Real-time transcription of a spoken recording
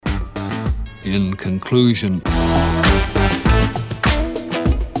In conclusion,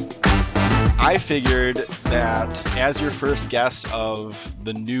 I figured that as your first guest of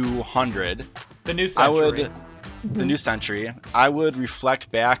the new 100, The new century. the new century, I would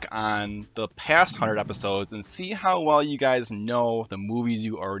reflect back on the past 100 episodes and see how well you guys know the movies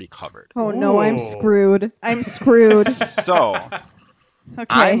you already covered. Oh no, I'm Ooh. screwed. I'm screwed. So, Okay.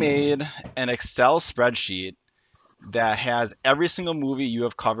 I made an Excel spreadsheet that has every single movie you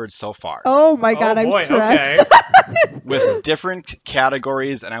have covered so far Oh my god, Oh, I'm boy, stressed. okay. with different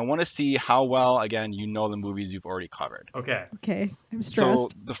categories, and I want to see how well, again, you know the movies you've already covered. Okay. Okay, I'm So,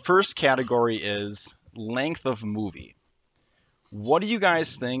 stressed. the first category is length of movie. What do you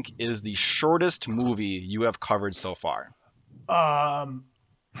guys think is the shortest movie you have covered so far?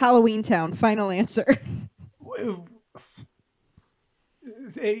 Halloween Town, final answer.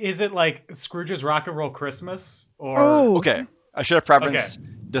 Is it like Scrooge's Rock and Roll Christmas? Or Oh. Okay, I should have preferenced.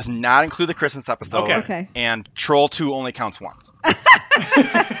 Does not include the Christmas episode. Okay. Okay. And Troll 2 only counts once.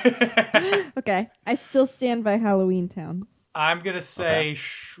 Okay. I still stand by Halloween Town. I'm gonna say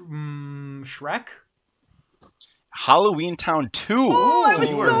Shrek. Halloween Town 2. Oh, I So was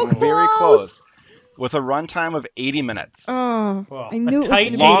you were so close. very close. With a runtime of 80 minutes. Oh, Well, I knew it was tight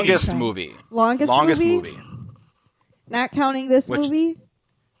gonna be Longest time. movie. Longest movie? Not counting this Which- movie?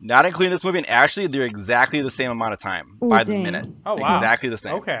 Not including this movie, and actually they're exactly the same amount of time Oh, by the dang. minute. Oh, wow. Exactly the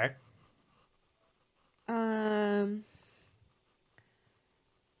same. Okay.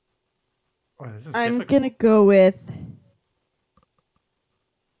 Oh, this is I'm difficult. gonna go with.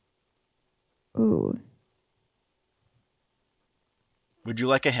 Ooh. Would you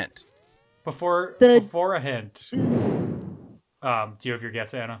like a hint? Before The- a hint, do you have your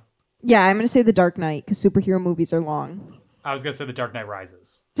guess, Anna? Yeah, I'm gonna say The Dark Knight because superhero movies are long. I was gonna say The Dark Knight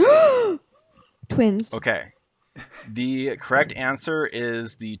Rises. Twins. Okay. The correct answer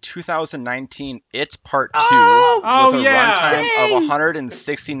is the 2019 It Part 2 Oh! with a yeah. runtime Dang. of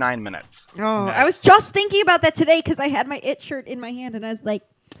 169 minutes. Oh, I was Nice. just thinking about that today because I had my It shirt in my hand and I was like,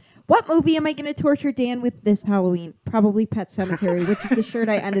 what movie am I going to torture Dan with this Halloween? Probably Pet Cemetery, which is the shirt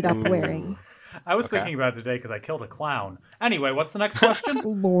I ended up wearing. I was Okay. thinking about it today because I killed a clown. Anyway, what's the next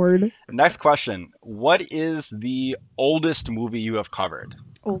question? Lord. Next question. What is the oldest movie you have covered?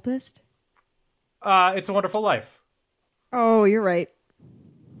 Oldest? It's a Wonderful Life. Oh, you're right.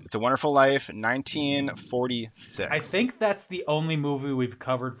 It's a Wonderful Life, 1946. I think that's the only movie we've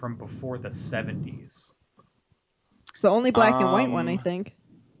covered from before the 70s. It's the only black and white one, I think.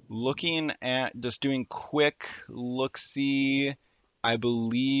 Looking at just doing quick look-see, I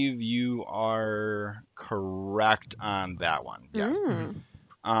believe you are correct on that one. Yes.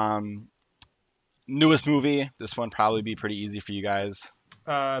 Mm. Newest movie. This one probably be pretty easy for you guys.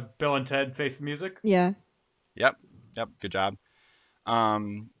 Bill and Ted Face the Music. Yeah. Yep. Good job.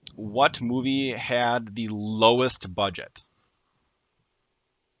 What movie had the lowest budget?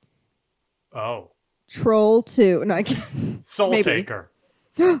 Oh, Troll 2. No, I can't. Soul Maybe. Taker.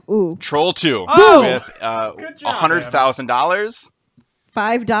 Ooh. Troll 2 Oh! with Good job, $100,000.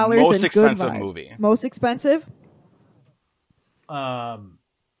 $5 Most and expensive good vibes. movie. Most expensive? I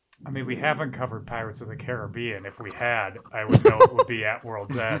mean, we haven't covered Pirates of the Caribbean. If we had, I would know it would be at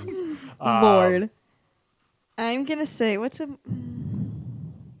World's End. Lord. I'm going to say, what's a...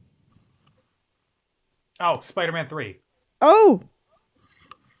 Oh, Spider-Man 3. Oh!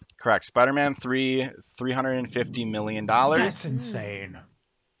 Correct. Spider-Man 3, $350 million. That's insane.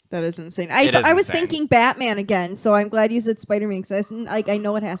 That is insane. It is I was insane. thinking Batman again, so I'm glad you said Spider-Man because I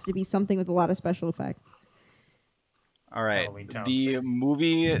know it has to be something with a lot of special effects. All right. Halloween Town The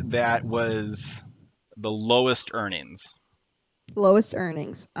movie that was the lowest earnings. Lowest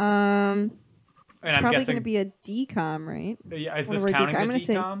earnings. It's And I'm probably guessing, going to be a DCOM, right? yeah, is one this of our counting I'm the gonna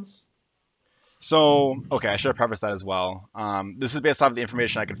say- DComs? So, okay, I should have prefaced that as well. This is based off the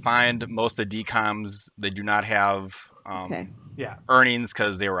information I could find. Most of the DComs, they do not have Okay. Yeah. earnings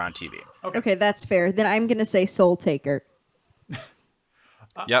because they were on TV. Okay, that's fair. Then I'm going to say Soul Taker.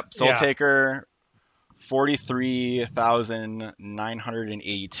 Yep, Soul yeah. Taker,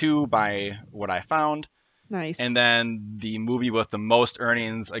 43,982 by what I found. Nice. And then the movie with the most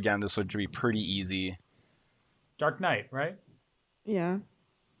earnings, again, this would be pretty easy. Dark Knight, right? yeah.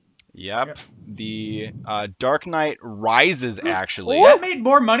 Yep. The Dark Knight Rises, actually. That made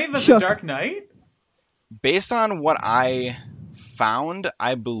more money than Shook. The Dark Knight? Based on what I found,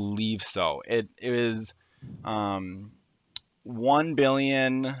 I believe so. It is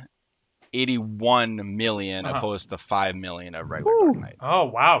 1,081,000,000 opposed to 5 million of regular Dark Knight. Oh,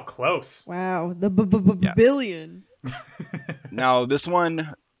 wow. Close. Wow. The Yes. billion. Now, this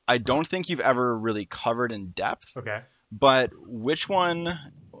one, I don't think you've ever really covered in depth, Okay. but which one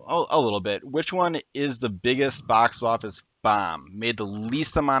a little bit. Which one is the biggest box office bomb? Made the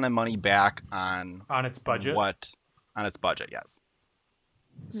least amount of money back on On its budget. what? On its budget, yes.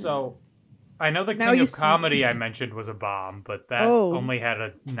 So, I know the Now King you of see- Comedy I mentioned was a bomb, but that Oh. only had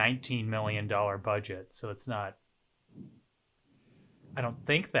a $19 million budget, so it's not. I don't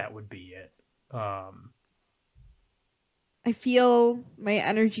think that would be it. I feel my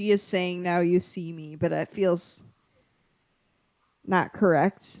energy is saying now you see me, but it feels not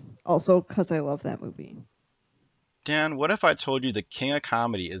correct. Also, because I love that movie. Dan, what if I told you the King of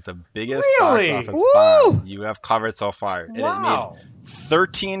Comedy is the biggest Really? box office Woo! bomb you have covered so far? And Wow. it made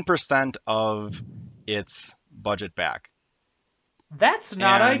 13% of its budget back. That's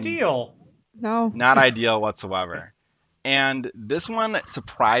not And- ideal. No. Not ideal whatsoever. And this one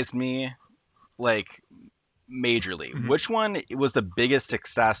surprised me, like, majorly. Mhm. Which one was the biggest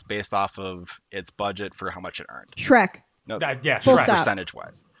success based off of its budget for how much it earned? Shrek. No, Yeah, Full Shrek. stop.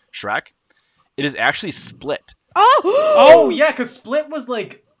 percentage-wise. Shrek? It is actually split. Oh! Oh, yeah, because Split was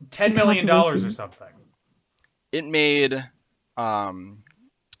like $10 million or Controversy. something. It made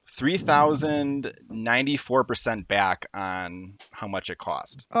 3,094% back on how much it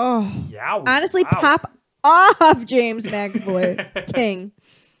cost. Oh. Yeah. Honestly, wow. pop off, James McAvoy. King.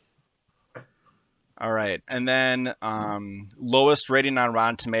 All right. And then lowest rating on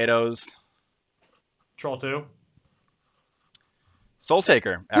Rotten Tomatoes, Troll 2. Soul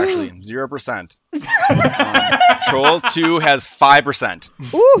Taker, actually, 0%. Troll 2 has 5%.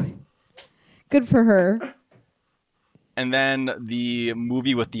 Ooh. Good for her. And then the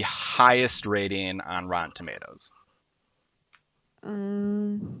movie with the highest rating on Rotten Tomatoes.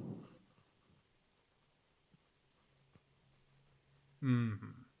 Hmm.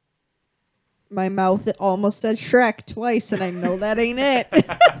 My mouth almost said Shrek twice, and I know that ain't it.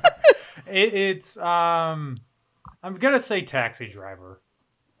 It's I'm gonna say Taxi Driver.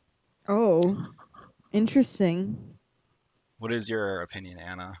 Oh. Interesting. What is your opinion,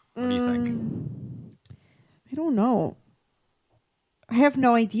 Anna? What do you think? I don't know. I have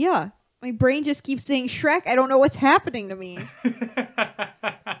no idea. My brain just keeps saying Shrek. I don't know what's happening to me.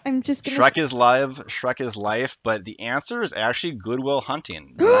 I'm just gonna. Shrek is life, but the answer is actually Good Will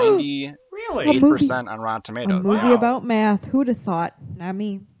Hunting. 98% Really? movie. on Rotten A Tomatoes. movie Wow. about math. Who'd have thought? Not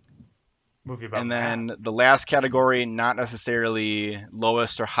me. Movie about And that. then the last category, not necessarily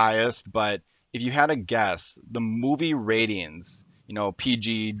lowest or highest, but if you had a guess, the movie ratings,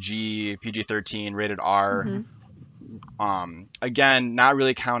 PG, G, PG-13, rated R, again, not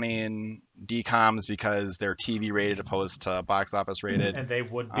really counting DCOMs because they're TV rated opposed to box office rated. And they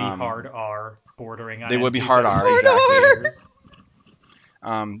would be hard R, bordering on They would be NC-17 hard R, Hard exactly.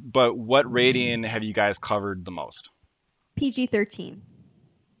 But what rating have you guys covered the most? PG-13.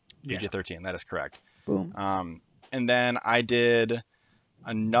 Yeah. PG-13, that is correct. Boom. And then I did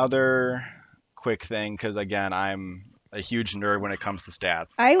another quick thing because, again, I'm a huge nerd when it comes to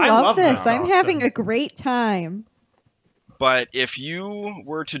stats. I love love this. this, I'm Austin. having a great time. But if you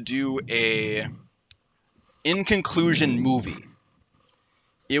were to do a in conclusion movie,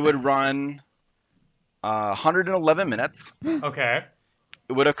 it would run 111 minutes. Okay.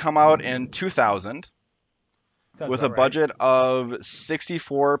 It would have come out in 2000 Sounds with a about right. budget of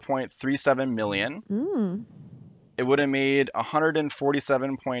 64.37 million. Mm. It would have made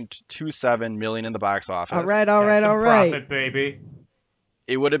 147.27 million in the box office. All right. That's some profit, baby.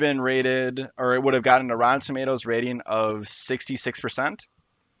 It would have been rated, or it would have gotten a Rotten Tomatoes rating of 66%,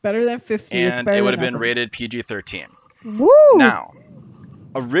 Better than 50. It's and better it would than have been nothing. rated PG-13. Woo! Now,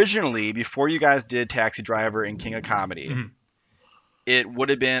 originally, before you guys did Taxi Driver and King of Comedy, Mhm. it would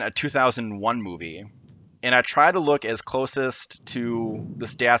have been a 2001 movie. And I tried to look as closest to the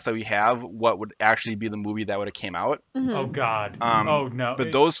stats that we have, what would actually be the movie that would have came out. Mhm. Oh God. Oh no.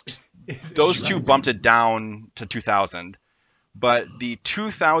 But those two bumped it down to 2000. But the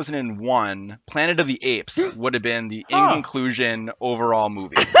 2001 Planet of the Apes would have been the in conclusion overall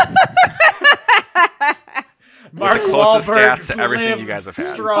movie. Mark the closest Wahlberg stats to everything you lives guys have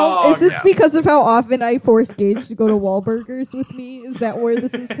had. Strong. Oh, is this yeah. because of how often I force Gage to go to Wahlburgers with me? Is that where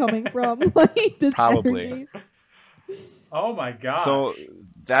this is coming from? Like this Probably. energy? Oh my God. So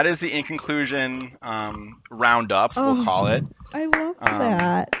that is the in conclusion roundup, we'll Oh. call it. I love Um,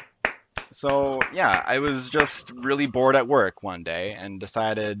 that. So yeah, I was just really bored at work one day and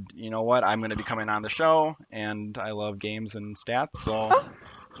decided, you know what, I'm going to be coming on the show, and I love games and stats, so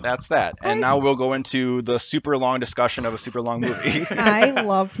that's that. And now we'll go into the super long discussion of a super long movie. I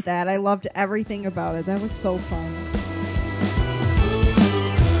loved that. I loved everything about it. That was so fun.